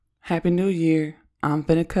Happy New Year. I'm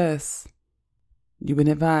finna cuss. You been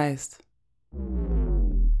advised.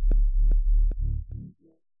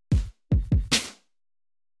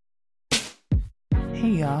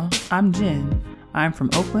 Hey y'all, I'm Jen. I'm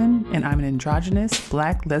from Oakland and I'm an androgynous,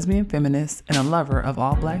 black, lesbian feminist and a lover of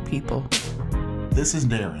all black people. This is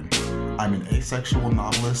Darren. I'm an asexual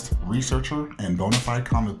novelist, researcher, and bona fide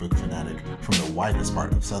comic book fanatic from the widest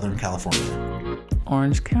part of Southern California.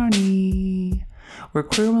 Orange County. We're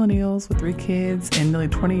queer millennials with 3 kids and nearly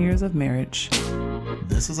 20 years of marriage.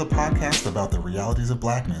 This is a podcast about the realities of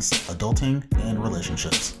blackness, adulting, and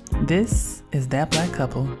relationships. This is That Black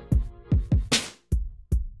Couple.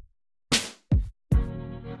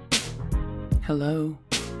 Hello.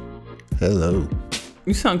 Hello.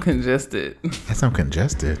 You sound congested. I sound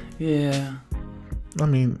congested? Yeah. I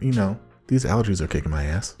mean, you know, these allergies are kicking my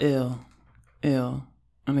ass. Ill. And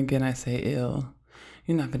again, I say ill.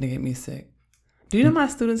 You're not going to get me sick. Do you know my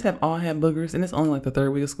students have all had boogers and it's only like the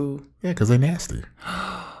 3rd week of school? Yeah, because they're nasty.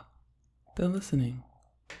 They're listening.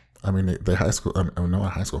 I mean, they're high school.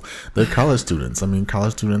 Not high school. They're college students. I mean,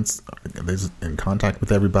 college students, they're just in contact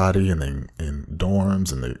with everybody and they in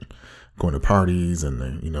dorms and they're going to parties and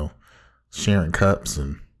they, you know, sharing cups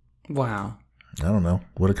and. Wow. I don't know.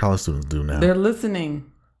 What do college students do now? They're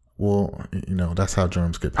listening. Well, you know, that's how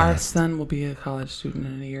germs get passed. Our son will be a college student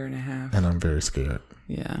in a year and a half. And I'm very scared.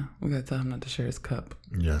 Yeah. We got to tell him not to share his cup.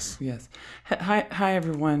 Yes. Hi,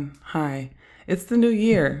 everyone. Hi. It's the new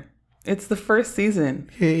year. It's the first season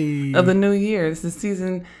of the new year. This is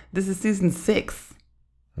season 6.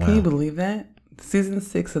 Wow. Can you believe that? Season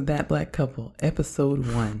 6 of That Black Couple,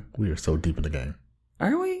 episode 1. We are so deep in the game.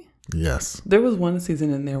 Are we? Yes. There was one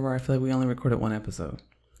season in there where I feel like we only recorded 1 episode.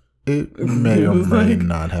 It may or may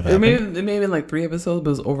not have happened. It may have been like 3 episodes, but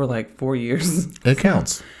it was over like 4 years. It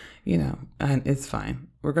counts. You know, and it's fine.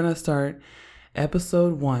 We're going to start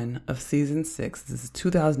episode 1 of season 6. This is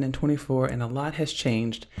 2024, and a lot has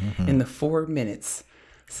changed in the 4 minutes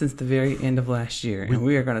since the very end of last year. And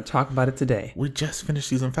we are going to talk about it today. We just finished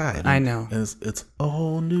season 5. I know. It's a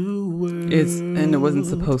whole new world. And it wasn't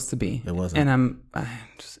supposed to be. It wasn't. And I'm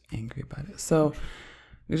just angry about it. So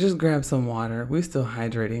just grab some water. We're still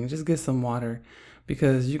hydrating. Just get some water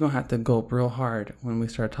because you're going to have to gulp real hard when we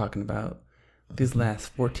start talking about these last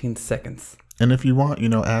 14 seconds. And if you want, you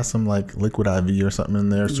know, add some like liquid IV or something in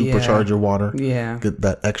there. Supercharge your water. Yeah. Get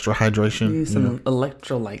that extra hydration. You need some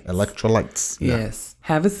electrolytes. Electrolytes. Yes. Yeah.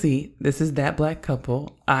 Have a seat. This is That Black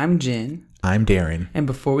Couple. I'm Jen. I'm Darren. And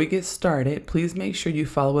before we get started, please make sure you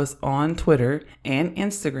follow us on Twitter and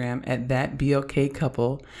Instagram at That BLK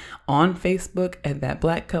Couple, on Facebook at That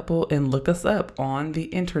Black Couple, and look us up on the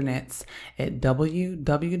internets at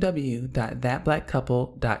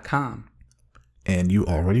www.thatblackcouple.com. And you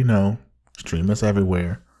already know, stream us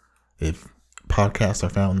everywhere. If podcasts are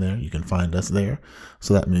found there, you can find us there.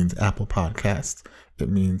 So that means Apple Podcasts. It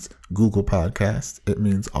means Google Podcasts. It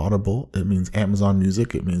means Audible. It means Amazon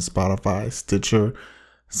Music. It means Spotify, Stitcher,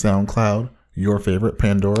 SoundCloud, your favorite,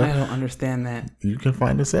 Pandora. I don't understand that. You can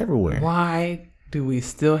find us everywhere. Why do we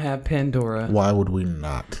still have Pandora? Why would we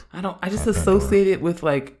not? I just associate it with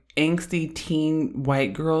like angsty teen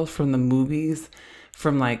white girls from the movies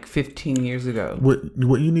from like 15 years ago.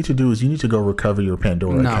 What you need to do is you need to go recover your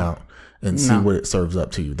Pandora account and see what it serves up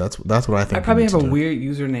to you. That's what I think. I probably have a weird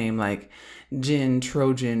username like Jen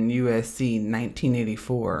Trojan USC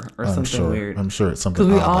 1984 or something weird. I'm sure it's something.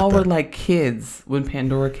 Because we all were like kids when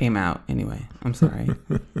Pandora came out. Anyway, I'm sorry.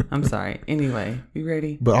 Anyway, you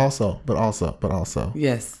ready? But also.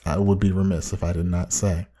 Yes. I would be remiss if I did not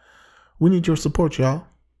say, we need your support, y'all.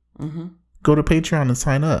 Mm-hmm. Go to Patreon and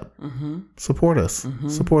sign up. Mm-hmm. Support us. Mm-hmm.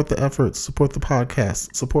 Support the efforts. Support the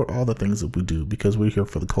podcast. Support all the things that we do because we're here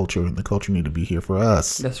for the culture and the culture need to be here for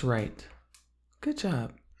us. That's right. Good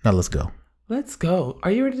job. Now let's go. Let's go. Are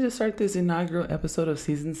you ready to start this inaugural episode of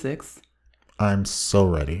season 6? I'm so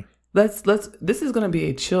ready. This is going to be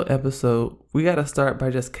a chill episode. We got to start by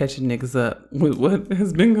just catching niggas up with what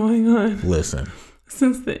has been going on. Listen.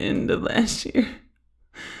 Since the end of last year.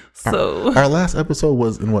 So our last episode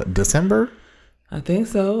was in what, December? I think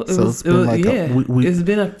so. It's been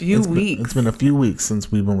a few weeks. It's been a few weeks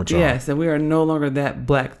since we've been with y'all. Yes, and we are no longer that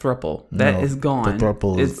black throuple. That is gone. The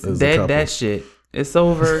throuple is dead. That shit. It's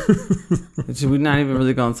over. We're not even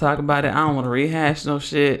really gonna talk about it. I don't want to rehash no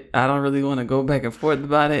shit. I don't really want to go back and forth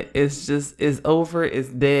about it. It's over. It's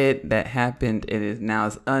dead. That happened. It is now.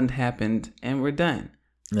 It's unhappened, and we're done.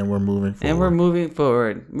 And we're moving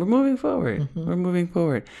forward. Mm-hmm. We're moving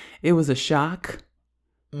forward. It was a shock.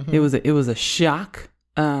 Mm-hmm. It was a shock.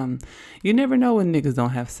 You never know when niggas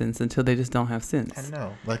don't have sense until they just don't have sense. I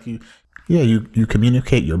know. Like you Yeah, you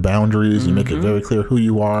communicate your boundaries. You make it very clear who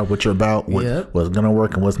you are, what you're about, what's going to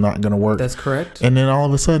work and what's not going to work. That's correct. And then all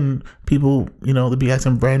of a sudden, people, they'll be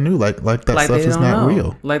acting brand new, like that like stuff is not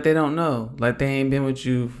real. Like they don't know. Like they ain't been with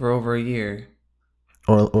you for over a year.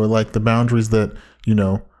 Or like the boundaries that,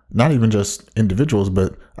 not even just individuals,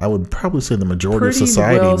 but I would probably say the majority of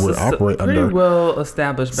society would operate under. Pretty well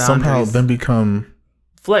established boundaries. Somehow then become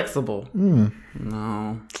flexible.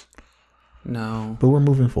 No. But we're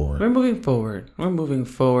moving forward. We're moving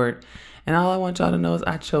forward. And all I want y'all to know is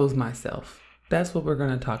I chose myself. That's what we're going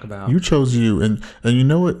to talk about. You chose you. And you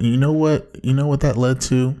know what that led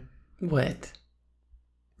to? What?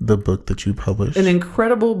 The book that you published. An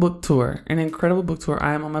incredible book tour. I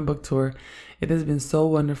am on my book tour. It has been so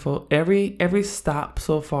wonderful. Every stop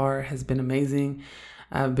so far has been amazing.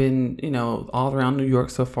 I've been, all around New York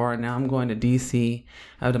so far. Now I'm going to DC.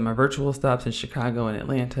 I've done my virtual stops in Chicago and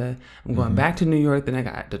Atlanta. I'm going back to New York. Then I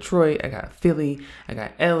got Detroit. I got Philly. I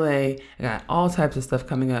got LA. I got all types of stuff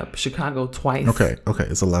coming up. Chicago twice. Okay.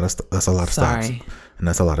 It's a lot of that's a lot of stops. And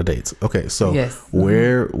that's a lot of dates. Okay, so yes.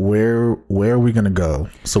 where are we gonna go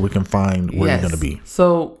so we can find where you're gonna be?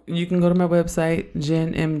 So you can go to my website,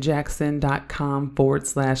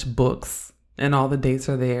 jenmjackson.com/books, and all the dates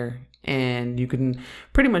are there. And you can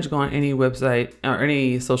pretty much go on any website or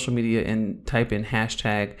any social media and type in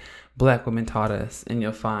hashtag Black Women Taught Us, and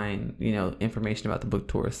you'll find, information about the book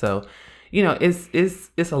tour. So,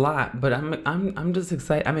 it's a lot, but I'm just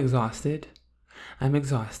excited. I'm exhausted. I'm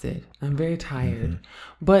very tired,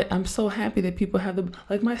 but I'm so happy that people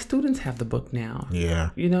have my students have the book now. Yeah.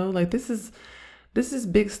 This is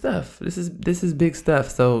big stuff. This is big stuff.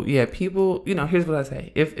 So yeah, people, here's what I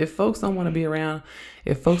say. If folks don't want to be around,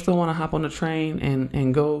 if folks don't want to hop on the train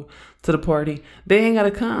and go to the party, they ain't got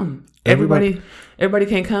to come. Everybody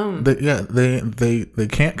can't come. They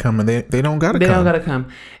can't come, and they don't got to come. They don't got to come.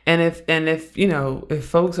 And if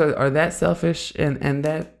folks are that selfish and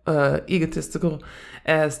that egotistical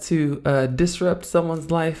as to disrupt someone's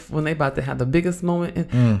life when they about to have the biggest moment,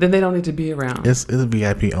 then they don't need to be around. It's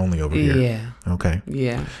VIP only over here. Yeah. Okay.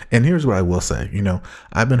 Yeah. And here's what I will say.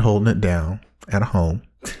 I've been holding it down at home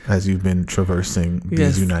as you've been traversing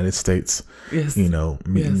these United States. Yes.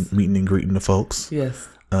 Meeting and greeting the folks. Yes.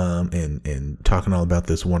 And talking all about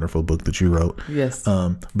this wonderful book that you wrote. Yes.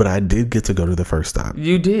 But I did get to go to the first stop.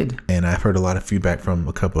 You did. And I've heard a lot of feedback from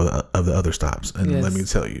a couple of the other stops. And let me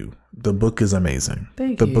tell you, the book is amazing.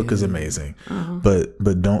 Thank you. The book is amazing.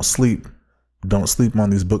 But don't sleep on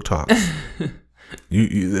these book talks.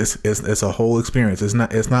 It's a whole experience.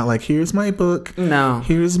 It's not like, here's my book. No.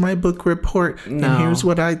 Here's my book report. No. And here's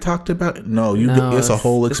what I talked about. No, it's a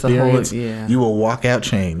whole experience. You will walk out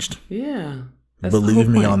changed. Yeah. Believe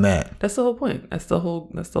me on that. That's the whole point. That's the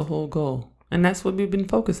whole goal. And that's what we've been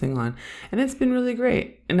focusing on. And it's been really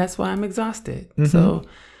great. And that's why I'm exhausted. So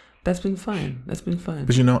that's been fun.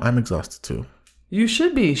 But I'm exhausted too. You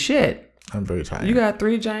should be. Shit. I'm very tired. You got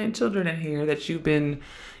 3 giant children in here that you've been,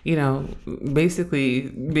 basically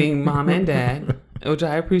being mom and dad, which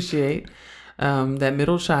I appreciate. That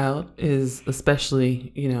middle child is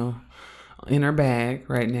especially, in her bag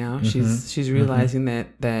right now. She's realizing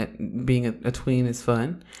that being a tween is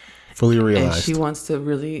fun. Fully realized. And she wants to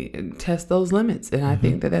really test those limits. And I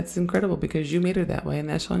think that's incredible because you made her that way, and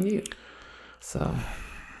that's on you. So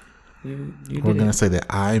you we're going to say that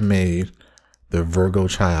I made the Virgo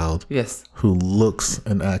child who looks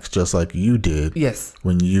and acts just like you did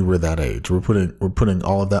when you were that age. We're putting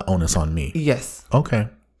all of that onus on me. Yes. Okay.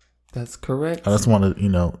 That's correct. I just wanted,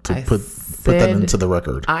 to put that into the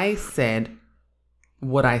record. I said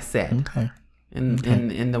what I said. Okay.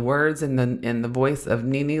 In the words and the voice of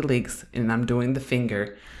Nene Leakes, and I'm doing the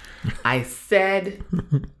finger. I said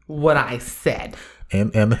what I said.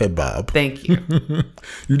 And the head bob. Thank you.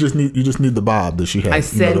 You just need the bob that she had. I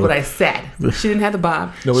said what I said. She didn't have the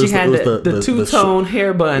bob. No, she had the two-tone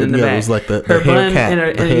hair bun in the back. It was like the her hair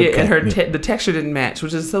bun cap, the texture didn't match,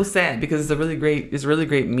 which is so sad because it's a really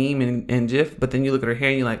great meme and GIF. But then you look at her hair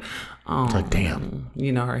and you're like, oh, it's like, damn.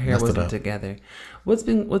 Her hair wasn't together. What's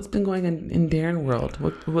been going on in Darren world?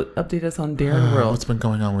 What update us on Darren world? What's been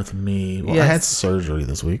going on with me? Well, I had surgery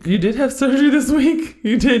this week. You did have surgery this week?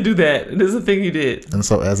 You did do that. It is a thing you did. And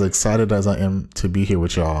so as excited as I am to be here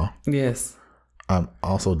with y'all. Yes. I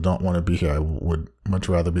also don't want to be here. I would much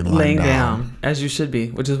rather be laying down as you should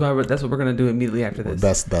be, which is why that's what we're going to do immediately after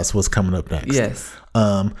this. That's what's coming up next. Yes.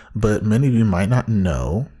 But many of you might not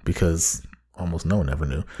know because almost no one ever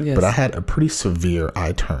knew. Yes. But I had a pretty severe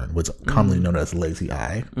eye turn, what's commonly known as lazy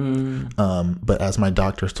eye. But as my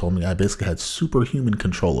doctors told me, I basically had superhuman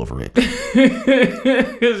control over it.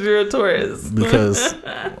 Because you're a Taurus. Because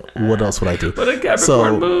what else would I do? What a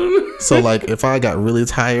Capricorn moon. So like if I got really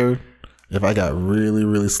tired, if I got really,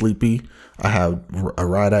 really sleepy, I have a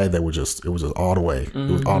right eye that was just all the way.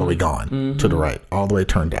 It was all the way gone to the right, all the way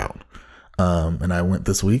turned out. And I went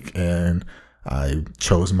this week and I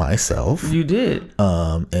chose myself. You did.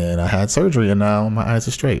 And I had surgery and now my eyes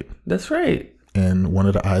are straight. That's right. And one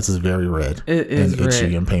of the eyes is very red. It is and itchy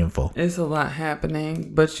red. and painful. It's a lot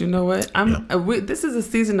happening, but you know what? This is a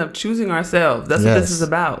season of choosing ourselves. That's what this is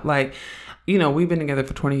about. Like, we've been together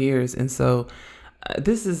for 20 years, and so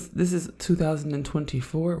this is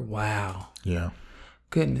 2024. Wow. Yeah.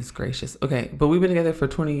 Goodness gracious. Okay, but we've been together for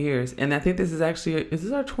 20 years, and I think this is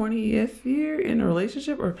this our 20th year in a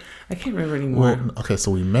relationship, or I can't remember anymore. Well, okay,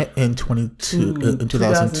 so we met in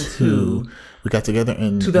 2002. We got together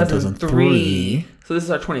in 2003. So this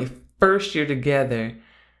is our 21st year together.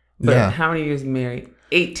 But how many years married?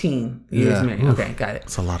 18 years married. Oof. Okay, got it.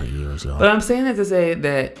 It's a lot of years, y'all. But I'm saying that to say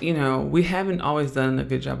that, we haven't always done a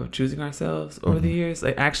good job of choosing ourselves over the years.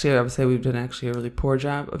 Like, actually, I would say we've done a really poor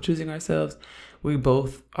job of choosing ourselves. We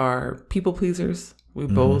both are people pleasers. We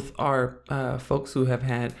both are folks who have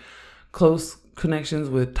had close connections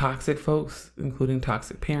with toxic folks, including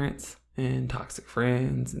toxic parents and toxic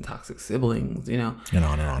friends and toxic siblings, And on and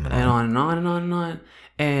on and on and on and on and on.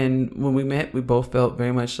 And when we met, we both felt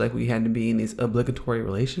very much like we had to be in these obligatory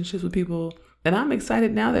relationships with people. And I'm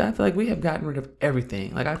excited now that I feel like we have gotten rid of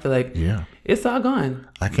everything. Like, I feel like it's all gone.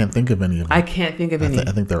 I can't think of any of them. I can't think of any.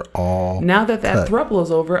 I think they're all now that cut. throuple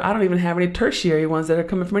is over, I don't even have any tertiary ones that are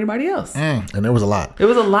coming from anybody else. And there was a lot. There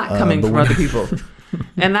was a lot coming from other people.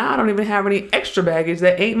 And now I don't even have any extra baggage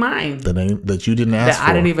that ain't mine. That you didn't ask for. That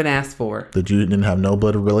I didn't even ask for. That you didn't have no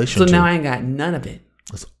blood relationship. So now I ain't got none of it.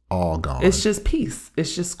 It's all gone. It's just peace.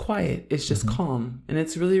 It's just quiet. It's just calm. And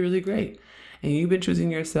it's really, really great. And you've been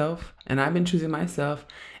choosing yourself, and I've been choosing myself,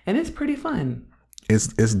 and it's pretty fun.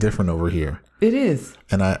 It's different over here. It is.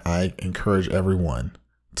 And I encourage everyone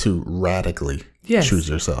to radically choose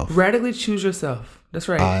yourself. Radically choose yourself. That's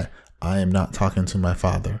right. I am not talking to my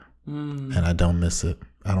father, and I don't miss it.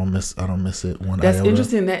 I don't miss it one That's iota.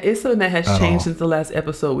 interesting. That is something that has changed since the last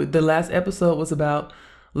episode. The last episode was about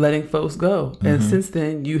letting folks go, and since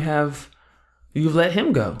then you've let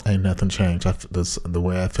him go. Ain't nothing changed. The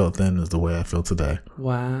way I felt then is the way I feel today.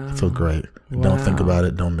 Wow. I feel great. Wow. Don't think about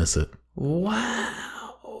it. Don't miss it.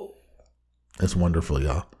 Wow. It's wonderful,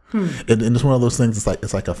 y'all. And it's one of those things.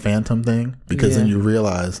 It's like a phantom thing, because then you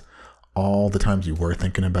realize all the times you were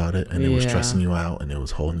thinking about it and it was stressing you out and it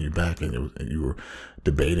was holding you back and you were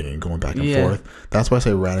debating and going back and forth. That's why I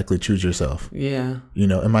say radically choose yourself. Yeah.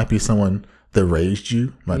 It might be someone that raised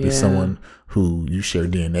you, might be someone who you share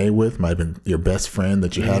DNA with, might have been your best friend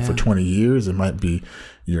that you had for 20 years. It might be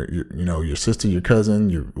your sister, your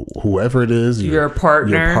cousin, whoever it is, your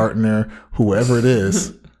partner, whoever it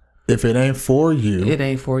is. If it ain't for you, it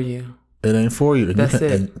ain't for you. It ain't for you. That's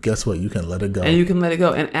it. And guess what? You can let it go. And you can let it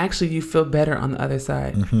go. And actually you feel better on the other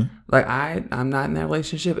side. Like I'm not in that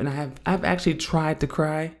relationship, and I've actually tried to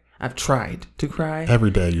cry. I've tried to cry.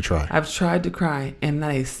 Every day you try. I've tried to cry, and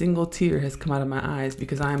not a single tear has come out of my eyes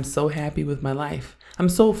because I am so happy with my life. I'm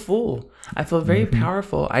so full. I feel very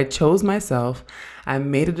powerful. I chose myself. I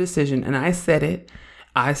made a decision, and I said it.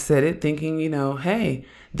 I said it thinking, hey,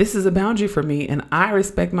 this is a boundary for me, and I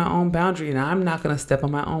respect my own boundary, and I'm not going to step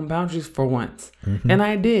on my own boundaries for once. And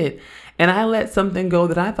I did. And I let something go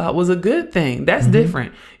that I thought was a good thing. That's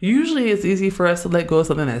different. Usually it's easy for us to let go of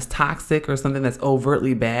something that's toxic or something that's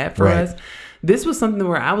overtly bad for us. This was something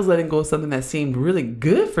where I was letting go of something that seemed really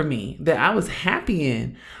good for me, that I was happy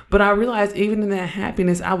in. But I realized even in that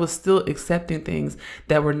happiness, I was still accepting things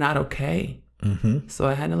that were not okay. So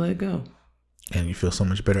I had to let it go. And you feel so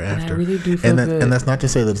much better after. And I really do feel good. And that's not to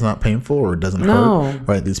say that it's not painful or it doesn't hurt.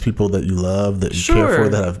 Right? These people that you love, that you care for,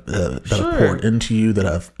 that have poured into you, that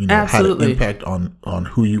have had an impact on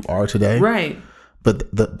who you are today. Right.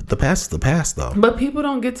 But the past is the past, though. But people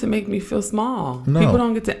don't get to make me feel small. No. People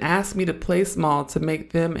don't get to ask me to play small to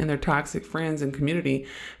make them and their toxic friends and community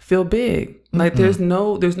feel big. Like there's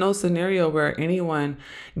no scenario where anyone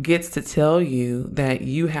gets to tell you that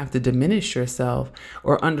you have to diminish yourself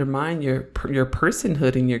or undermine your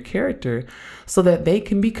personhood and your character so that they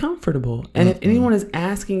can be comfortable. And if anyone is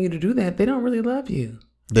asking you to do that, they don't really love you.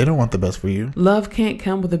 They don't want the best for you. Love can't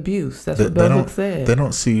come with abuse. That's what Bell Hooks said. They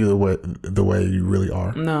don't see you the way you really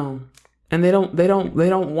are. No. And they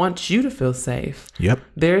don't want you to feel safe. Yep.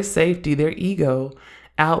 Their safety, their ego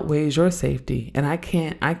outweighs your safety. And I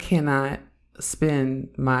cannot spend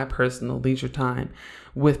my personal leisure time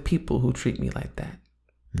with people who treat me like that.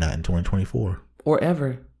 Not in 2024. Or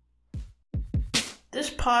ever. This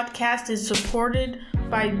podcast is supported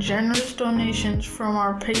by generous donations from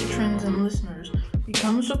our patrons and listeners.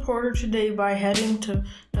 Become a supporter today by heading to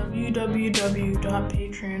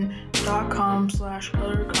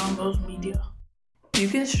www.patreon.com/colorconvosmedia. You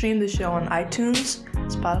can stream the show on iTunes,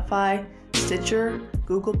 Spotify, Stitcher,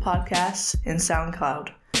 Google Podcasts, and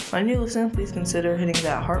SoundCloud. When you listen, please consider hitting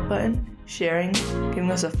that heart button, sharing, giving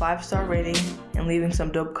us a 5-star rating, and leaving some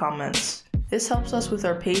dope comments. This helps us with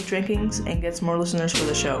our page rankings and gets more listeners for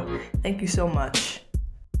the show. Thank you so much.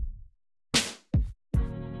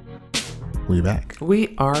 We back.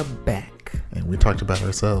 We are back. And we talked about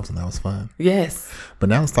ourselves, and that was fun. Yes. But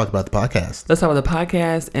now let's talk about the podcast. Let's talk about the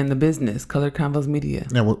podcast and the business, Color Convos Media.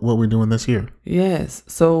 Now, what we doing this year? Yes.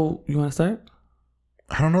 So, you want to start?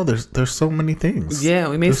 I don't know. There's so many things. Yeah,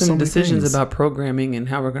 we made some decisions things. about programming and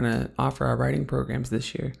how we're going to offer our writing programs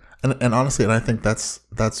this year. And honestly, and I think that's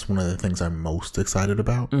one of the things I'm most excited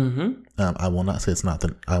about. Mm-hmm. I will not say it's not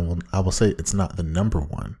I will say it's not the number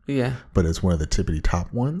one. Yeah. But it's one of the tippity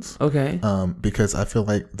top ones. Okay. Because I feel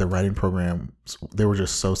like the writing programs, they were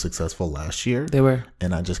just so successful last year. They were.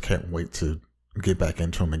 And I just can't wait to get back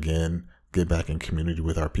into them again. Get back in community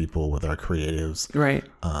with our people, with our creatives. Right.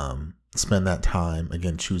 Spend that time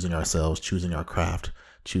again choosing ourselves, choosing our craft,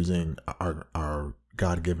 choosing our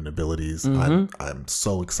God-given abilities. Mm-hmm. I'm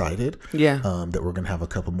so excited. Yeah. That we're gonna have a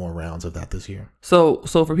couple more rounds of that this year. So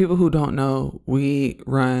for people who don't know, we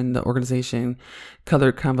run the organization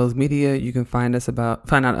Colored Convos Media. You can find out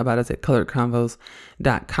about us at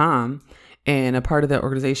coloredconvos.com. And a part of that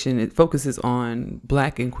organization, it focuses on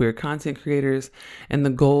Black and queer content creators. And the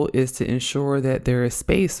goal is to ensure that there is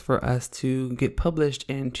space for us to get published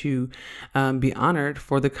and to be honored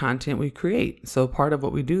for the content we create. So part of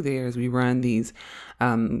what we do there is we run these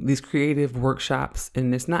creative workshops.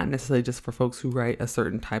 And it's not necessarily just for folks who write a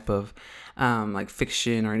certain type of like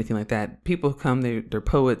fiction or anything like that. People come, they're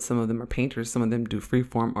poets. Some of them are painters. Some of them do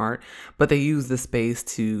freeform art, but they use the space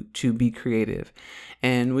to be creative.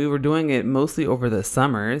 And we were doing it mostly over the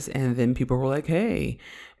summers. And then people were like, hey,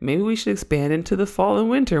 maybe we should expand into the fall and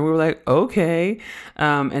winter. And we were like, okay.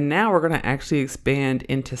 And now we're going to actually expand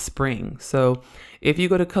into spring. So if you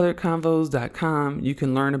go to coloredconvos.com, you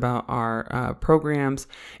can learn about our programs.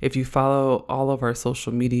 If you follow all of our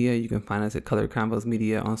social media, you can find us at Colored Convos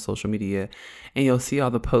Media on social media, and you'll see all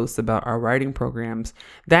the posts about our writing programs.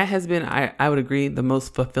 That has been, I would agree, the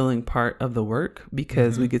most fulfilling part of the work,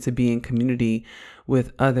 because we get to be in community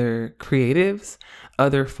with other creatives,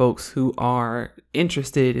 other folks who are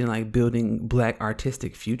interested in like building Black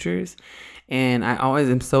artistic futures. And I always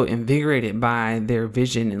am so invigorated by their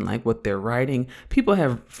vision and like what they're writing. People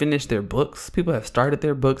have finished their books. People have started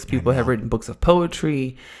their books. People have written books of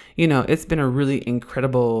poetry. You know, it's been a really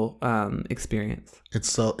incredible experience. It's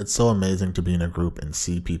so amazing to be in a group and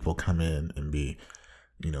see people come in and be,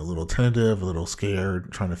 you know, a little tentative, a little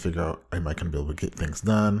scared, trying to figure out, am I going to be able to get things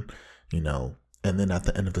done? You know, and then at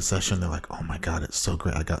the end of the session, they're like, oh my God, it's so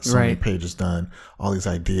great. I got so many pages done. All these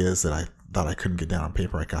ideas that I thought I couldn't get down on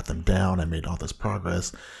paper, I got them down. I made all this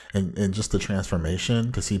progress. And just the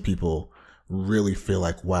transformation to see people really feel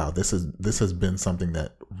like, wow, this has been something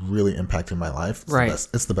that really impacted my life.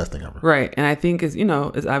 It's the best thing ever. Right. And I think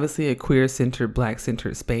it's obviously a queer-centered,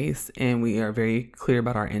 Black-centered space. And we are very clear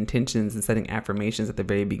about our intentions and setting affirmations at the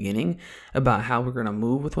very beginning about how we're going to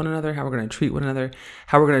move with one another, how we're going to treat one another,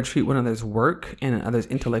 how we're going to treat one another's work and others'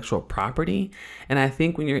 intellectual property. And I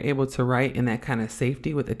think when you're able to write in that kind of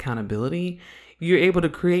safety with accountability, you're able to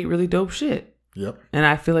create really dope shit. Yep. And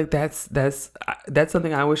I feel like that's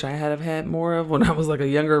something I wish I had more of when I was like a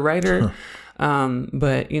younger writer.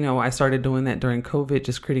 But, you know, I started doing that during COVID,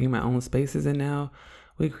 just creating my own spaces. And now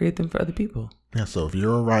we create them for other people. Yeah. So if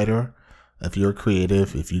you're a writer, if you're a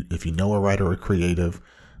creative, if you know a writer or creative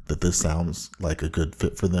that this sounds like a good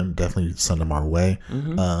fit for them, definitely send them our way.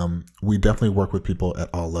 Mm-hmm. We definitely work with people at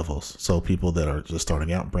all levels. So people that are just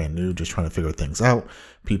starting out, brand new, just trying to figure things out,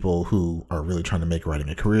 people who are really trying to make writing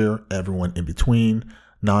a career, everyone in between,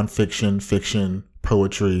 nonfiction, fiction,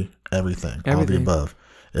 poetry, everything. All the above.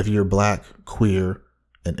 If you're Black, queer,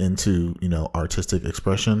 and into, you know, artistic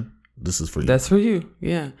expression, this is for you. That's for you.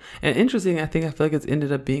 Yeah. And interesting, I feel like it's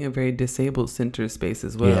ended up being a very disabled centered space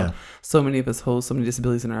as well. Yeah. So many of us hold so many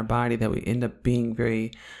disabilities in our body that we end up being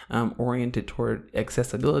very oriented toward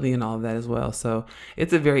accessibility and all of that as well. So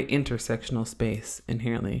it's a very intersectional space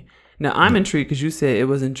inherently. Now, I'm intrigued because you said it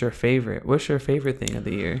wasn't your favorite. What's your favorite thing of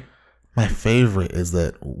the year? My favorite is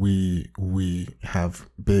that we have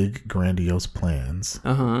big, grandiose plans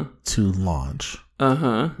to launch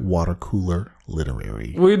Water Cooler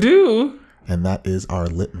Literary. We do. And that is our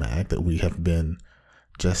lit mag that we have been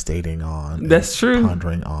gestating on. That's true.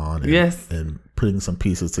 Pondering on. And, yes. And putting some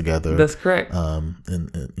pieces together. That's correct.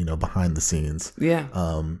 And behind the scenes. Yeah.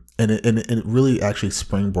 And it really actually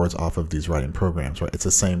springboards off of these writing programs, right? It's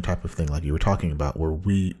the same type of thing like you were talking about, where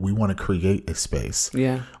we want to create a space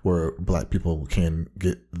where Black people can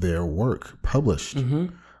get their work published.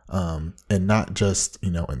 And not just,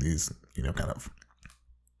 in these,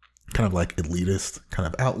 kind of like elitist kind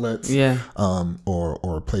of outlets,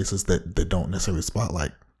 or places that don't necessarily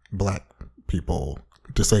spotlight Black people,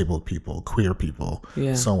 disabled people, queer people,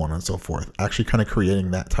 so on and so forth. Actually kind of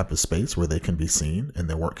creating that type of space where they can be seen and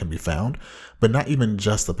their work can be found, but not even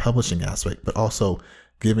just the publishing aspect, but also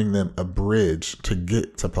giving them a bridge to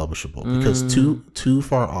get to publishable. Because too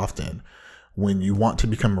far often, when you want to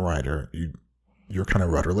become a writer, you're kind of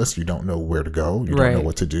rudderless. You don't know where to go. You don't know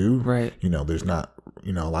what to do. Right. There's not,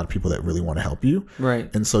 a lot of people that really want to help you.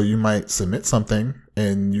 Right. And so you might submit something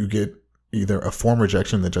and you get either a form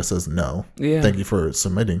rejection that just says no, thank you for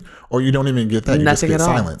submitting, or you don't even get that. You Nothing just get at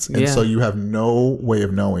all. silence. And so you have no way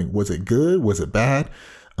of knowing, was it good? Was it bad?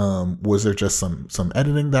 Was there just some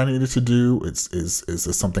editing that I needed to do? Is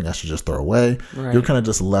this something I should just throw away? Right. You're kind of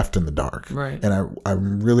just left in the dark. Right. And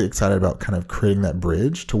I'm really excited about kind of creating that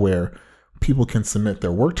bridge to where people can submit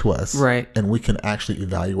their work to us, right, and we can actually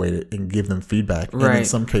evaluate it and give them feedback. Right. And in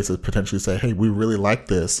some cases, potentially say, hey, we really like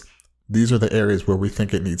this. These are the areas where we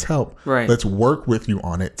think it needs help. Right. Let's work with you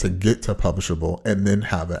on it to get to publishable and then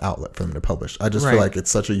have an outlet for them to publish. I just feel like it's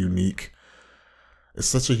such a unique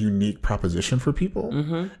proposition for people.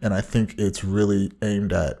 And I think it's really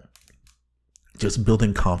aimed at just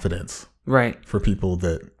building confidence. Right. For people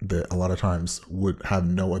that a lot of times would have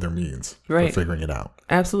no other means for figuring it out.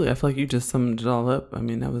 Absolutely. I feel like you just summed it all up. I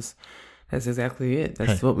mean, that's exactly it.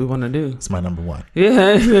 That's what we want to do. It's my number one.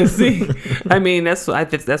 Yeah. See, I mean, that's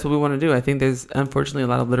what we want to do. I think there's unfortunately a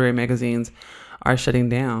lot of literary magazines are shutting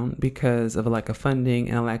down because of a lack of funding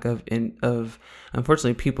and a lack of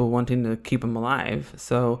unfortunately people wanting to keep them alive.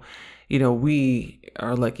 So, we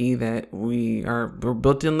are lucky that we're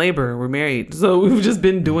built in labor. We're married. So we've just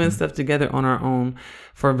been doing stuff together on our own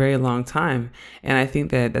for a very long time. And I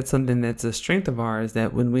think that that's something that's a strength of ours,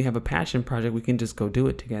 that when we have a passion project, we can just go do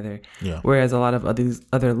it together. Yeah. Whereas a lot of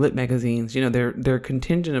other lit magazines, they're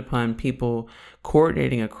contingent upon people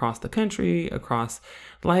coordinating across the country, across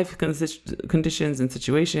life conditions and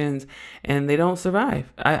situations, and they don't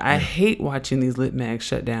survive. I hate watching these lit mags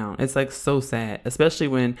shut down. It's like so sad, especially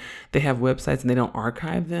when they have websites and they don't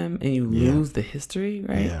archive them and you lose the history,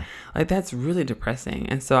 right? Yeah. Like that's really depressing.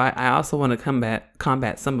 And so I also want to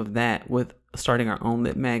combat some of that with starting our own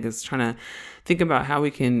lit mag, is trying to think about how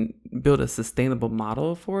we can build a sustainable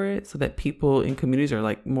model for it so that people in communities are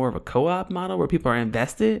like more of a co-op model where people are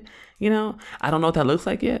invested. I don't know what that looks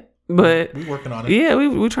like yet, but we're working on it. Yeah,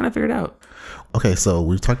 we're trying to figure it out. Okay, so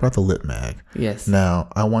we've talked about the lit mag. Yes. Now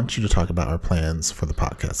I want you to talk about our plans for the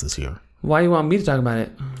podcast this year. Why you want me to talk about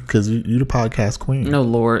it? Because you're the podcast queen. No,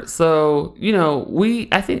 Lord. So,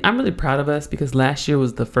 I think I'm really proud of us because last year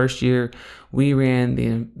was the first year we ran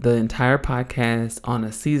the entire podcast on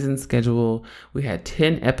a season schedule. We had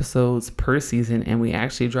 10 episodes per season, and we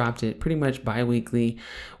actually dropped it pretty much bi-weekly.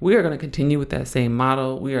 We are going to continue with that same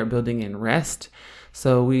model. We are building in rest.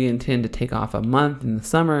 So we intend to take off a month in the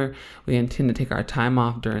summer. We intend to take our time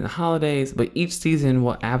off during the holidays, but each season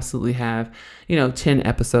will absolutely have, 10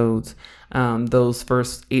 episodes. Those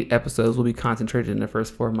first 8 episodes will be concentrated in the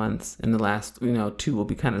first 4 months, and the last, 2 will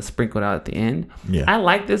be kind of sprinkled out at the end. Yeah. I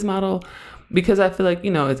like this model because I feel like,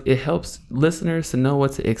 it helps listeners to know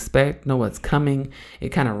what to expect, know what's coming. It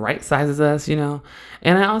kind of right sizes us,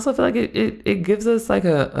 and I also feel like it gives us like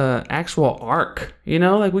a actual arc,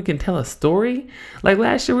 like we can tell a story. Like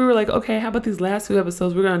last year we were like, okay, how about these last 2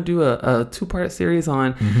 episodes? We're going to do a 2-part series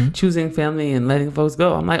on choosing family and letting folks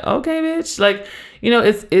go. I'm like, okay, bitch. Like,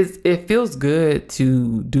 it feels good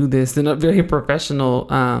to do this in a very professional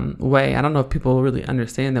way. I don't know if people really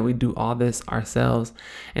understand that we do all this ourselves.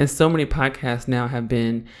 And so many podcasts now have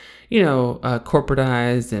been,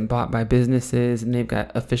 corporatized and bought by businesses, and they've got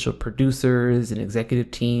official producers and executive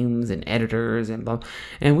teams and editors and blah.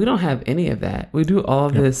 And we don't have any of that. We do all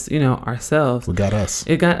of this, ourselves. We got us.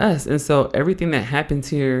 It got us. And so everything that happens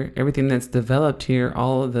here, everything that's developed here,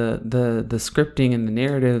 all of the scripting and the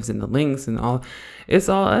narratives and the links and all, it's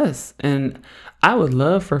all us. And I would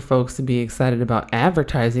love for folks to be excited about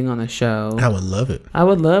advertising on the show. I would love it. I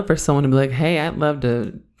would love for someone to be like, hey, I'd love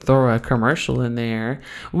to throw a commercial in there.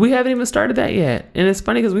 We haven't even started that yet. And it's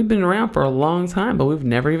funny because we've been around for a long time, but we've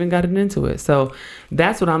never even gotten into it. So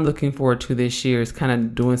that's what I'm looking forward to this year, is kind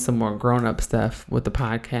of doing some more grown-up stuff with the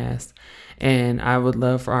podcast. And I would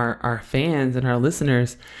love for our fans and our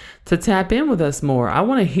listeners to tap in with us more. I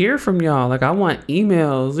want to hear from y'all. Like, I want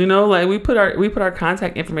emails, like we put our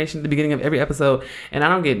contact information at the beginning of every episode, and I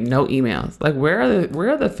don't get no emails. Like, where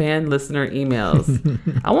are the fan listener emails?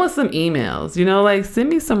 I want some emails, like send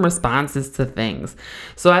me some responses to things.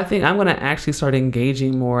 So I think I'm going to actually start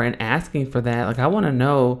engaging more and asking for that. Like, I want to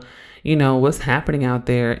know, what's happening out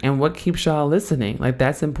there and what keeps y'all listening. Like,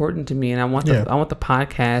 that's important to me. And I want the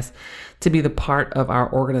podcast to be the part of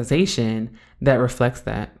our organization that reflects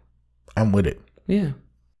that. I'm with it. Yeah.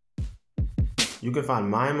 You can find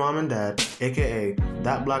my mom and dad, aka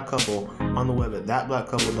That Black Couple, on the web at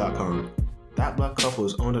thatblackcouple.com. That Black Couple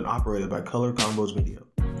is owned and operated by Color Combos Media.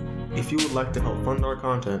 If you would like to help fund our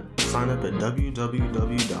content, sign up at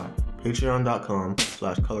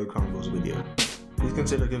www.patreon.com/colorcombosmedia. Please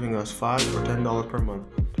consider giving us $5 or $10 per month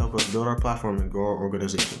to help us build our platform and grow our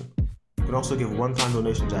organization. You can also give one-time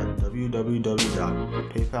donations at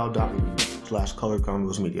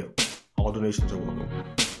www.paypal.me/colorcombosmedia. All donations are welcome.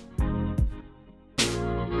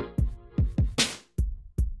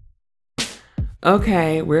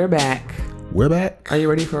 Okay, we're back. We're back. Are you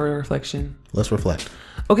ready for a reflection? Let's reflect.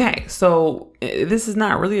 Okay, so this is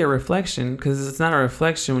not really a reflection, because it's not a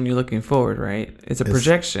reflection when you're looking forward, right? It's a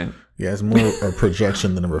projection. Yeah, it's more a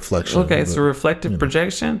projection than a reflection. Okay, it's a reflective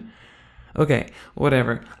projection. Okay,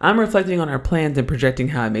 whatever. I'm reflecting on our plans and projecting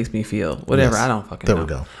how it makes me feel. Whatever, Yes, I don't fucking know. there we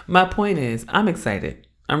go. My point is, I'm excited.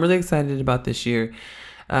 I'm really excited about this year.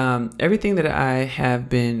 Everything that I have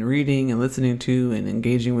been reading and listening to and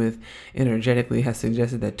engaging with energetically has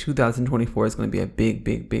suggested that 2024 is going to be a big,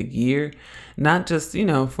 big, big year. Not just,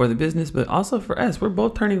 for the business, but also for us. We're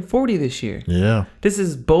both turning 40 this year. Yeah. This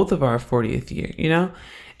is both of our 40th year,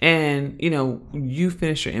 And, you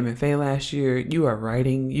finished your MFA last year. You are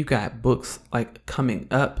writing. You got books like coming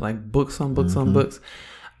up, like books on books on books.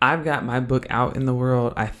 I've got my book out in the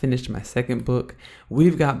world. I finished my second book.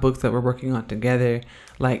 We've got books that we're working on together.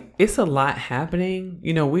 Like, it's a lot happening.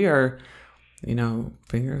 We are,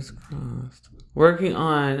 fingers crossed, working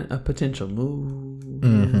on a potential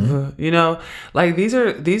move. Like these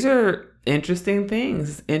are interesting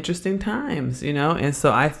things, interesting times, and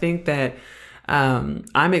so I think that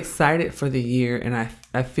I'm excited for the year, and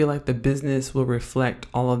I feel like the business will reflect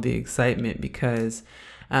all of the excitement because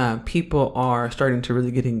people are starting to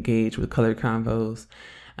really get engaged with Colored Convos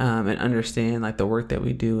and understand like the work that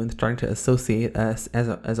we do, and starting to associate us as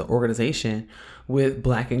an organization with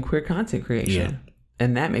Black and queer content creation,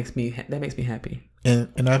 and that makes me happy.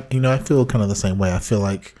 And I feel kind of the same way. I feel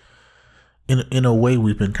like in a way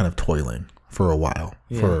we've been kind of toiling for a while,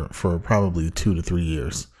 for probably 2 to 3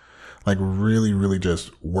 years. Like really, really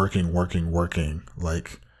just working,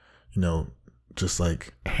 like, just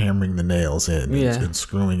like hammering the nails in and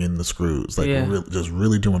screwing in the screws, like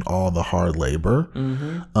really doing all the hard labor.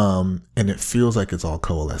 And it feels like it's all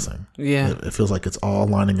coalescing. It feels like it's all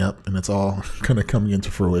lining up and it's all kind of coming into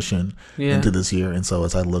fruition into this year. And so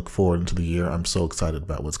as I look forward into the year, I'm so excited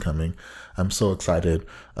about what's coming. I'm so excited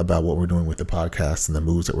about what we're doing with the podcast and the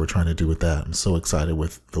moves that we're trying to do with that. I'm so excited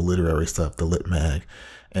with the literary stuff, the Lit Mag,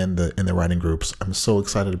 and the writing groups. I'm so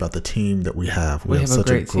excited about the team that we have. We have such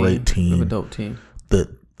a great team. We have a dope team.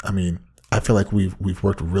 I feel like we've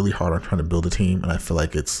worked really hard on trying to build a team, and I feel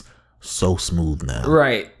like it's so smooth now.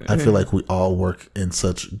 Right. I feel like we all work in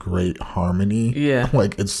such great harmony. Yeah.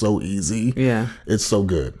 Like it's so easy. Yeah. It's so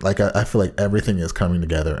good. Like I feel like everything is coming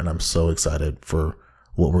together, and I'm so excited for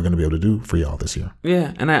what we're going to be able to do for y'all this year.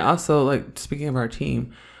 Yeah. And I also, like, speaking of our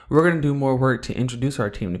team, we're going to do more work to introduce our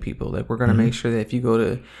team to people. Like, we're going to make sure that if you go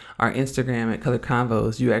to our Instagram at Color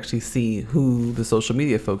Convos, you actually see who the social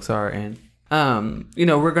media folks are. And,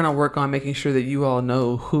 we're going to work on making sure that you all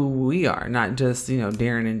know who we are, not just,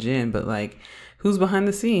 Darren and Jen, but like who's behind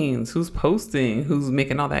the scenes, who's posting, who's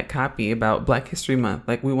making all that copy about Black History Month.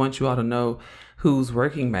 Like, we want you all to know who's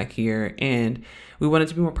working back here, and we want it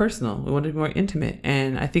to be more personal. We want it to be more intimate.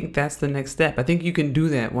 And I think that's the next step. I think you can do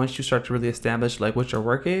that once you start to really establish like what your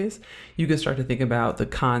work is. You can start to think about the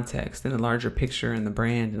context and the larger picture and the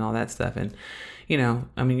brand and all that stuff. And,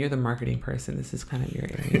 you're the marketing person. This is kind of your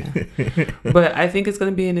area. But I think it's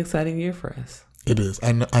going to be an exciting year for us. It is.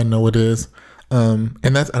 I know it is. And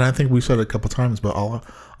I think we've said it a couple times, but all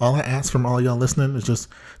I ask from all y'all listening is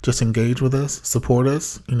just engage with us, support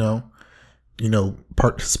us,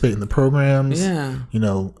 participate in the programs. Yeah.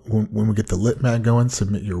 When we get the Lit Mag going,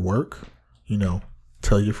 submit your work.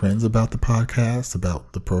 tell your friends about the podcast,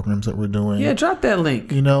 about the programs that we're doing. Yeah, drop that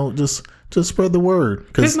link. You know, just spread the word.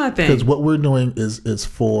 Here's my thing. Because what we're doing is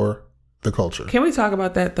for the culture. Can we talk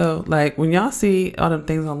about that though? Like when y'all see all them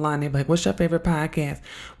things online, they're like, what's your favorite podcast?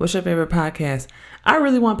 What's your favorite podcast? I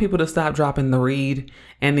really want people to stop dropping the read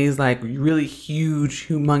and these like really huge,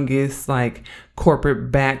 humongous, like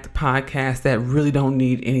corporate backed podcasts that really don't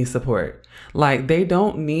need any support. Like they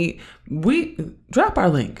don't need, we drop our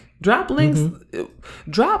link, drop links,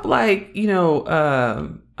 drop like, you know,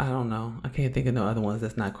 I don't know. I can't think of no other ones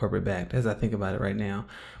that's not corporate backed as I think about it right now.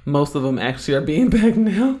 Most of them actually are being backed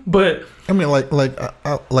now, but I mean,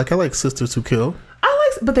 I like Sisters Who Kill.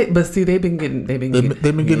 But see, they've been getting a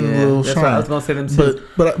little that's shine. what I was gonna say them too.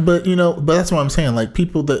 But you know, but that's what I'm saying. Like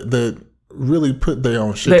people that really put their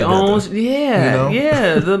own shit together.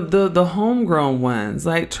 The homegrown ones.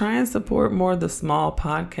 Like try and support more of the small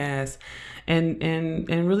podcasts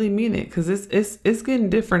and really mean it, because it's getting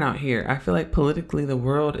different out here. I feel like politically the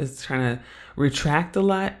world is trying to retract a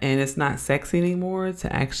lot, and it's not sexy anymore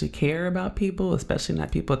to actually care about people, especially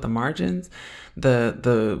not people at the margins.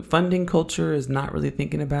 The funding culture is not really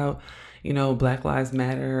thinking about, you know, Black Lives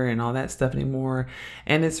Matter and all that stuff anymore,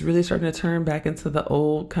 and it's really starting to turn back into the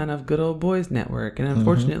old kind of good old boys network. And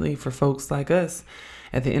unfortunately for folks like us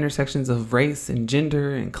at the intersections of race and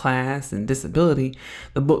gender and class and disability,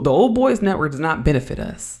 the old boys network does not benefit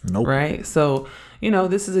us. Nope. Right? So, you know,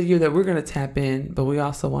 this is a year that we're going to tap in, but we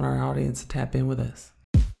also want our audience to tap in with us.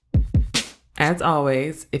 As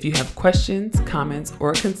always, if you have questions, comments,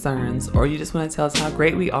 or concerns, or you just want to tell us how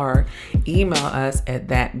great we are, email us at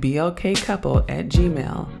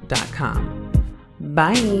thatblkcouple@gmail.com.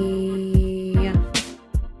 Bye.